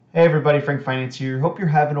Hey everybody, Frank Finance here. Hope you're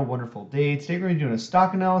having a wonderful day. Today we're going to be doing a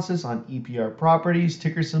stock analysis on EPR Properties,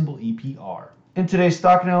 ticker symbol EPR. In today's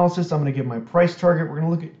stock analysis, I'm going to give my price target. We're going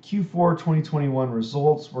to look at Q4 2021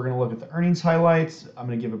 results. We're going to look at the earnings highlights. I'm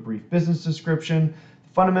going to give a brief business description,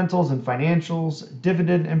 fundamentals and financials,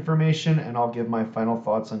 dividend information, and I'll give my final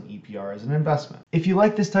thoughts on EPR as an investment. If you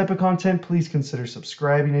like this type of content, please consider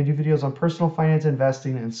subscribing. I do videos on personal finance,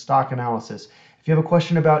 investing, and stock analysis. If you have a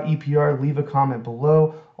question about EPR, leave a comment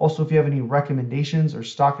below. Also, if you have any recommendations or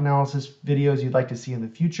stock analysis videos you'd like to see in the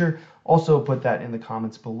future, also put that in the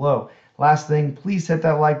comments below. Last thing, please hit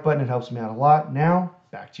that like button. It helps me out a lot. Now,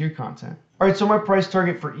 back to your content. All right, so my price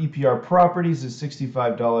target for EPR Properties is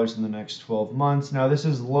 $65 in the next 12 months. Now, this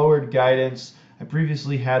is lowered guidance. I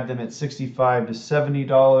previously had them at $65 to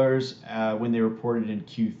 $70 when they reported in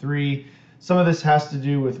Q3. Some of this has to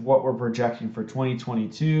do with what we're projecting for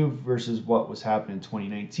 2022 versus what was happening in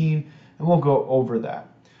 2019, and we'll go over that.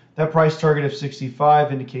 That price target of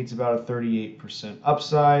 65 indicates about a 38%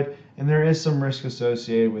 upside, and there is some risk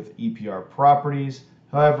associated with EPR Properties.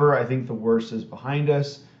 However, I think the worst is behind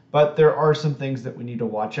us, but there are some things that we need to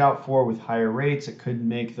watch out for with higher rates. It could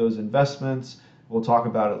make those investments. We'll talk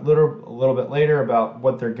about it a little bit later about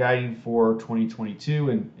what they're guiding for 2022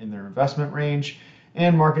 in their investment range.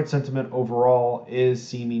 And market sentiment overall is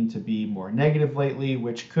seeming to be more negative lately,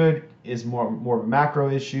 which is more of a macro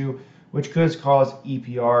issue, which could cause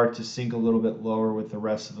EPR to sink a little bit lower with the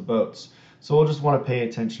rest of the boats. So we'll just want to pay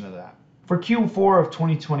attention to that. For Q4 of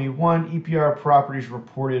 2021, EPR Properties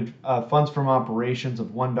reported funds from operations of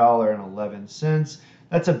 $1.11.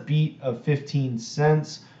 That's a beat of 15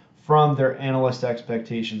 cents from their analyst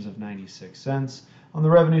expectations of 96 cents. On the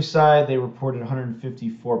revenue side, they reported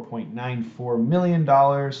 $154.94 million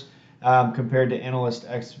compared to analyst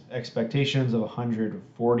expectations of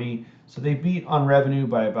 $140. So they beat on revenue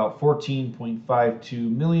by about $14.52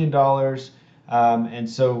 million. And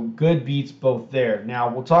so good beats both there. Now,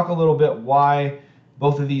 we'll talk a little bit why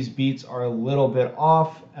both of these beats are a little bit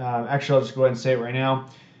off. Actually, I'll just go ahead and say it right now.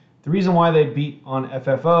 The reason why they beat on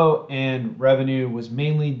FFO and revenue was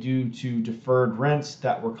mainly due to deferred rents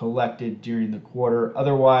that were collected during the quarter.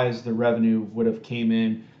 Otherwise, the revenue would have came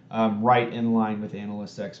in right in line with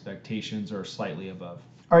analyst expectations or slightly above.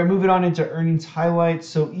 All right, moving on into earnings highlights.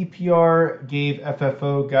 So EPR gave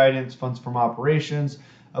FFO guidance, funds from operations,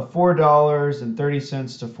 of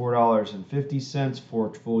 $4.30 to $4.50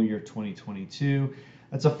 for full year 2022.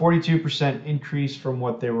 That's a 42% increase from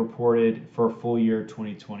what they reported for full year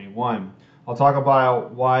 2021. I'll talk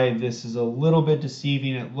about why this is a little bit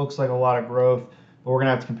deceiving. It looks like a lot of growth, but we're going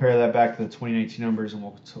to have to compare that back to the 2019 numbers, and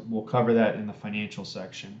we'll cover that in the financial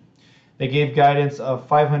section. They gave guidance of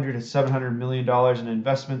 $500 to $700 million in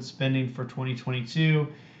investment spending for 2022,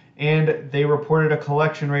 and they reported a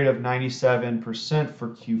collection rate of 97% for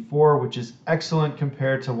Q4, which is excellent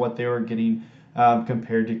compared to what they were getting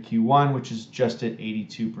compared to Q1, which is just at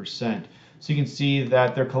 82%. So you can see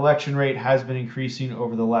that their collection rate has been increasing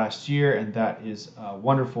over the last year, and that is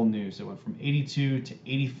wonderful news. It went from 82 to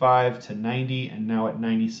 85 to 90, and now at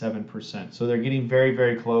 97%. So they're getting very,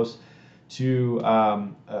 very close to a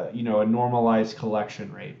normalized collection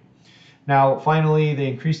rate. Now, finally, they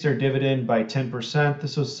increased their dividend by 10%.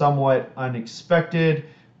 This was somewhat unexpected.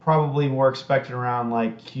 Probably more expected around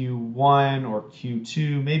like Q1 or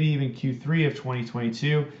Q2, maybe even Q3 of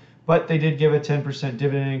 2022. But they did give a 10%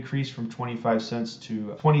 dividend increase from 25 cents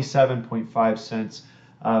to 27.5 cents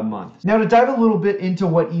a month. Now, to dive a little bit into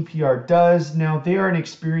what EPR does, now they are an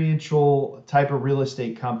experiential type of real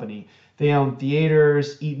estate company. They own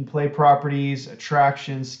theaters, eat and play properties,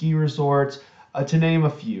 attractions, ski resorts, to name a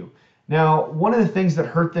few. Now, one of the things that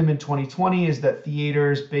hurt them in 2020 is that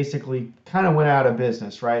theaters basically kind of went out of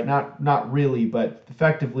business, right? Not really, but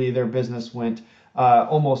effectively their business went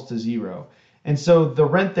almost to zero. And so the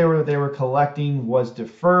rent they were collecting was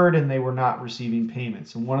deferred, and they were not receiving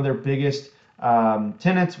payments. And one of their biggest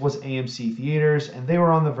tenants was AMC Theaters, and they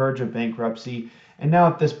were on the verge of bankruptcy. And now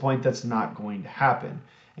at this point, that's not going to happen.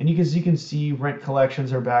 And as you can see, rent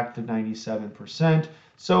collections are back to 97%.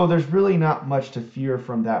 So there's really not much to fear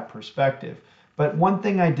from that perspective. But one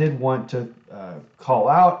thing I did want to call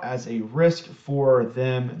out as a risk for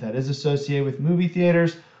them that is associated with movie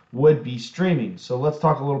theaters would be streaming. So let's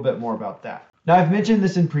talk a little bit more about that. Now, I've mentioned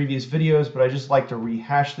this in previous videos, but I just like to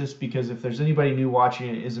rehash this because if there's anybody new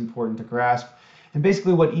watching, it is important to grasp. And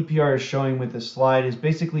basically what EPR is showing with this slide is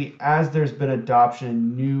basically as there's been adoption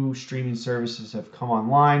and new streaming services have come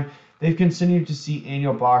online, they've continued to see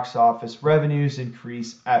annual box office revenues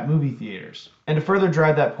increase at movie theaters. And to further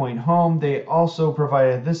drive that point home, they also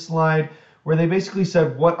provided this slide where they basically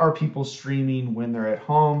said, what are people streaming when they're at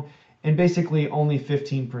home? and basically only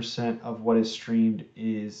 15% of what is streamed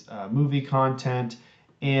is movie content,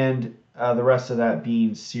 and the rest of that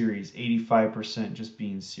being series, 85% just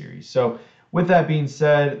being series. So with that being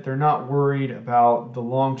said, they're not worried about the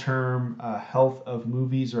long-term health of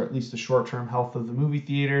movies, or at least the short-term health of the movie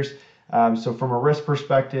theaters. So from a risk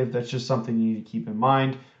perspective, that's just something you need to keep in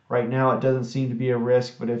mind. Right now, it doesn't seem to be a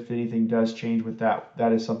risk, but if anything does change with that,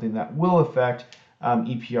 that is something that will affect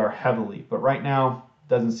EPR heavily. But right now,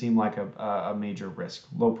 doesn't seem like a major risk,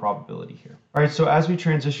 low probability here. All right, so as we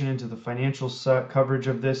transition into the financial coverage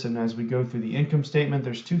of this, and as we go through the income statement,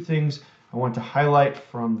 there's two things I want to highlight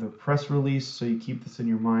from the press release, so you keep this in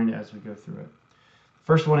your mind as we go through it.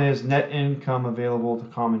 First one is net income available to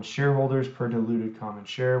common shareholders per diluted common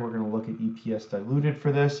share. We're going to look at EPS diluted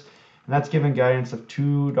for this, and that's given guidance of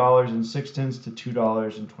 $2.06 to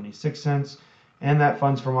 $2.26. And that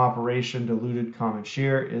funds from operation diluted common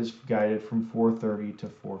share is guided from $4.30 to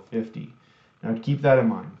 $4.50. Now keep that in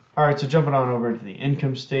mind. All right, so jumping on over to the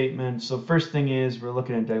income statement. So first thing is we're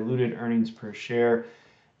looking at diluted earnings per share.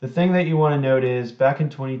 The thing that you want to note is back in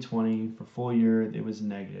 2020 for full year it was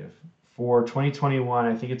negative. For 2021,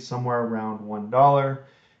 I think it's somewhere around $1.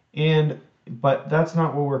 But that's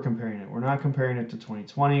not what we're comparing it. We're not comparing it to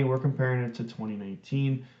 2020. We're comparing it to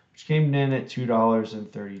 2019, which came in at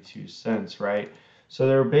 $2.32, right? So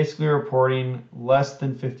they're basically reporting less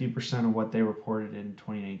than 50% of what they reported in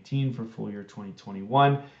 2019 for full year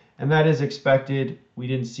 2021, and that is expected. We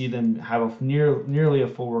didn't see them have nearly a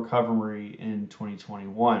full recovery in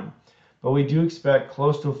 2021, but we do expect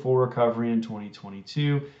close to a full recovery in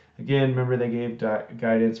 2022. Again, remember they gave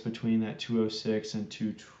guidance between that 206 and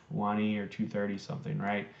 220 or 230 something,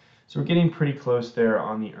 right? So we're getting pretty close there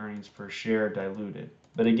on the earnings per share diluted.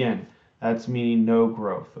 But again, that's meaning no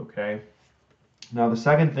growth, okay? Now the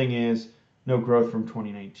second thing is no growth from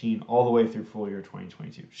 2019 all the way through full year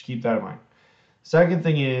 2022. Just keep that in mind. Second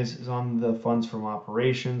thing is on the funds from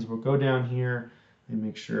operations. We'll go down here and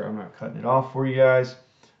make sure I'm not cutting it off for you guys.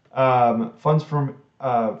 Funds from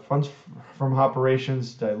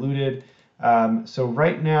operations diluted. So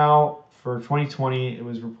right now for 2020 it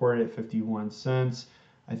was reported at 51 cents.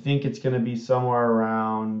 I think it's going to be somewhere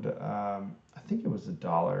around I think it was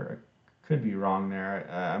 $1. I could be wrong there.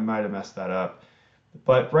 I might have messed that up.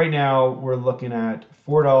 But right now we're looking at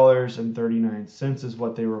 $4.39 is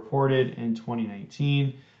what they reported in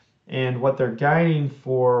 2019, and what they're guiding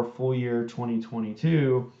for full year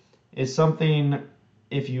 2022 is something,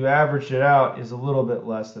 if you average it out, is a little bit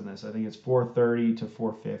less than this. I think it's $4.30 to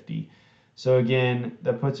 $4.50. So again,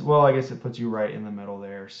 that puts, well, I guess it puts you right in the middle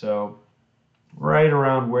there. So right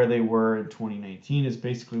around where they were in 2019 is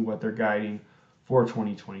basically what they're guiding for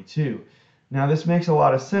 2022. Now this makes a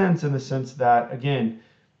lot of sense in the sense that, again,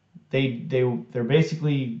 they're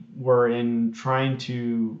basically were in trying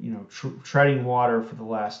to, treading water for the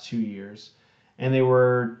last 2 years, and they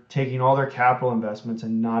were taking all their capital investments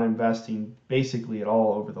and not investing basically at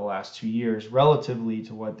all over the last 2 years relatively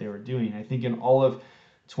to what they were doing. I think in all of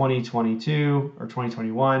 2022 or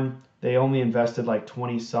 2021, they only invested like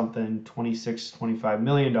 25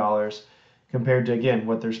 million dollars compared to, again,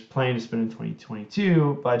 what they're planning to spend in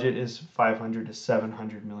 2022 budget is $500 to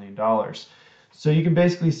 $700 million. So you can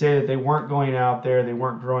basically say that they weren't going out there, they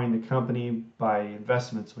weren't growing the company by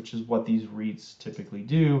investments, which is what these REITs typically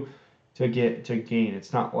do to gain.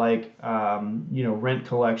 It's not like rent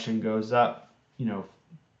collection goes up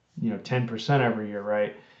 10% every year,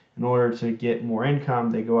 right? In order to get more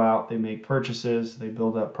income, they go out, they make purchases, they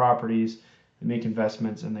build up properties, they make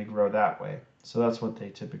investments, and they grow that way. So that's what they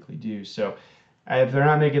typically do. So if they're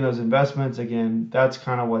not making those investments, again, that's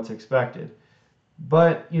kind of what's expected.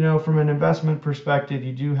 But, from an investment perspective,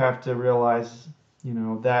 you do have to realize,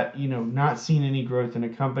 that, not seeing any growth in a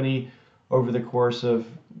company over the course of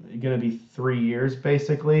going to be 3 years,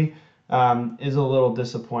 basically, is a little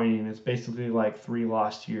disappointing. It's basically like 3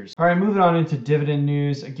 lost years. All right, moving on into dividend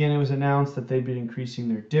news. Again, it was announced that they'd been increasing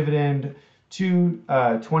their dividend to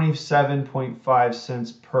 27.5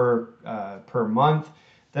 cents per month.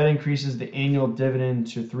 That increases the annual dividend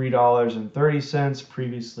to $3.30,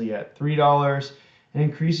 previously at $3, and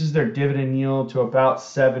increases their dividend yield to about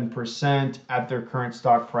 7% at their current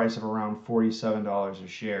stock price of around $47 a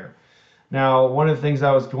share. Now, one of the things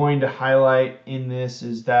I was going to highlight in this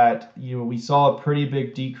is that we saw a pretty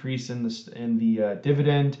big decrease in the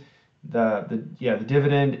dividend. The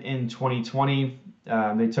dividend in 2020.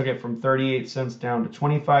 They took it from 38 cents down to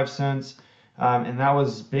 25 cents, and that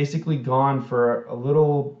was basically gone for a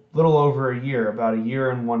little over a year, about a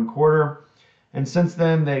year and 1 quarter. And since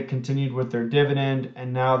then, they continued with their dividend,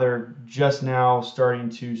 and now they're just now starting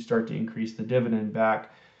to increase the dividend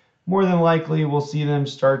back more than likely we'll see them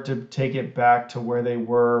start to take it back to where they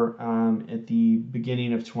were at the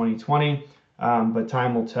beginning of 2020. But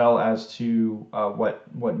time will tell as to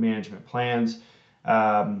what management plans.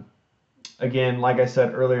 Again, like I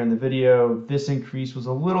said earlier in the video, this increase was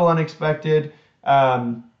a little unexpected.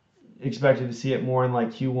 Expected to see it more in like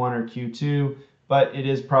Q1 or Q2, but it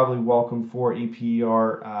is probably welcome for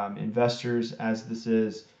EPR investors, as this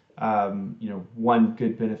is one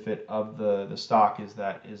good benefit of the stock is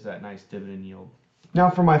that nice dividend yield. Now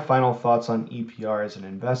for my final thoughts on EPR as an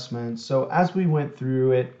investment. So as we went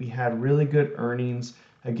through it, we had really good earnings.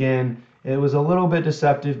 Again, it was a little bit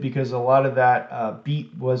deceptive because a lot of that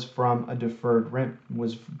beat was from deferred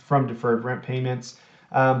rent payments.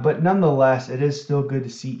 But nonetheless, it is still good to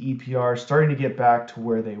see EPR starting to get back to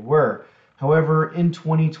where they were. However, in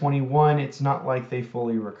 2021, it's not like they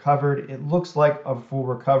fully recovered. It looks like a full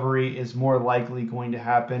recovery is more likely going to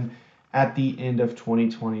happen at the end of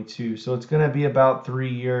 2022. So it's going to be about 3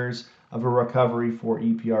 years of a recovery for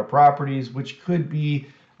EPR Properties, which could be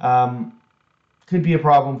a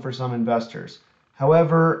problem for some investors.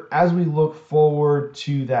 However, as we look forward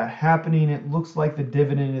to that happening, it looks like the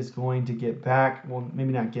dividend is going to get back. Well,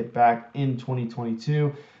 maybe not get back in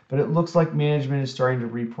 2022, but it looks like management is starting to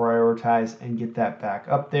reprioritize and get that back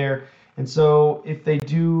up there. And so if they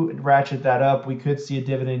do ratchet that up, we could see a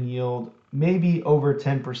dividend yield maybe over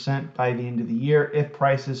 10% by the end of the year if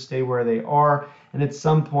prices stay where they are. And at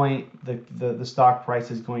some point, the stock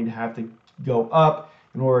price is going to have to go up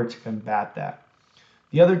in order to combat that.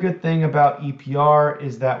 The other good thing about EPR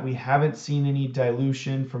is that we haven't seen any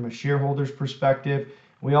dilution from a shareholder's perspective.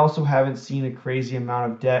 We also haven't seen a crazy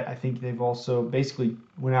amount of debt. I think they've also basically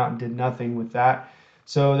went out and did nothing with that.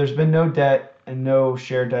 So there's been no debt and no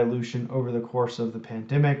share dilution over the course of the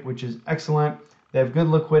pandemic, which is excellent. They have good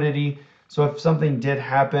liquidity. So if something did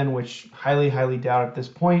happen, which highly doubt at this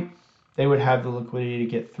point, they would have the liquidity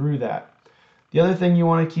to get through that. The other thing you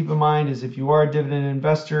want to keep in mind is if you are a dividend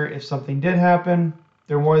investor, if something did happen,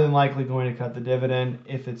 they're more than likely going to cut the dividend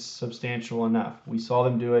if it's substantial enough. We saw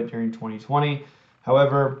them do it during 2020.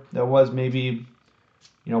 However, that was maybe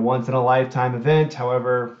once in a lifetime event.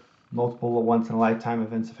 However, multiple once in a lifetime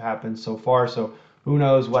events have happened so far. So who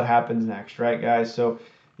knows what happens next, right, guys? So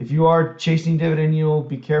if you are chasing dividend yield,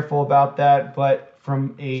 be careful about that. But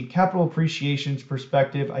from a capital appreciation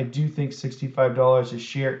perspective, I do think $65 a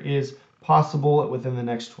share is possible within the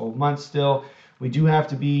next 12 months still. We do have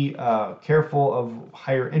to be careful of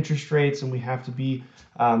higher interest rates, and we have to be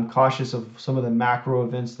cautious of some of the macro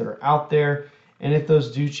events that are out there. And if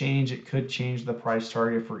those do change, it could change the price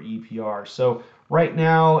target for EPR. So right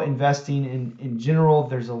now, investing in general,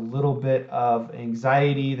 there's a little bit of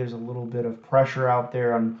anxiety. There's a little bit of pressure out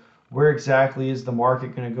there on where exactly is the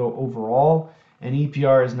market going to go overall. And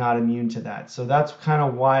EPR is not immune to that. So that's kind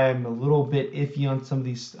of why I'm a little bit iffy on some of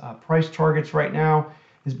these price targets right now,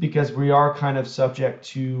 is because we are kind of subject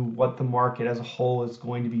to what the market as a whole is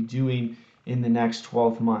going to be doing in the next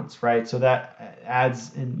 12 months, right? So that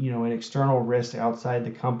adds an external risk outside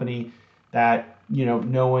the company that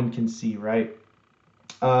no one can see, right?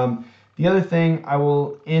 The other thing I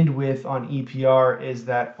will end with on EPR is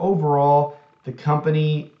that overall the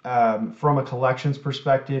company from a collections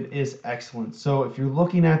perspective is excellent. So if you're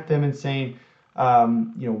looking at them and saying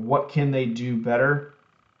what can they do better,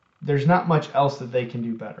 there's not much else that they can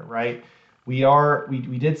do better, right?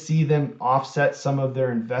 We did see them offset some of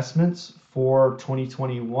their investments for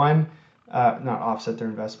 2021, not offset their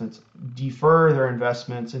investments, defer their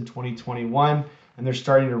investments in 2021, and they're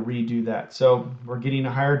starting to redo that. So we're getting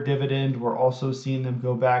a higher dividend. We're also seeing them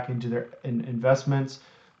go back into their investments,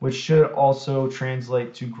 which should also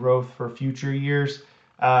translate to growth for future years.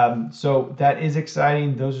 So that is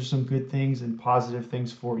exciting. Those are some good things and positive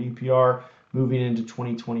things for EPR moving into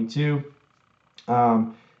 2022.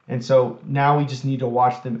 And so now we just need to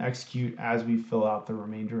watch them execute as we fill out the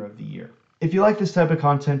remainder of the year. If you like this type of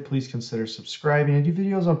content, please consider subscribing. I do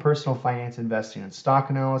videos on personal finance, investing, and stock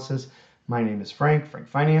analysis. My name is Frank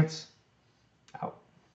Finance, out.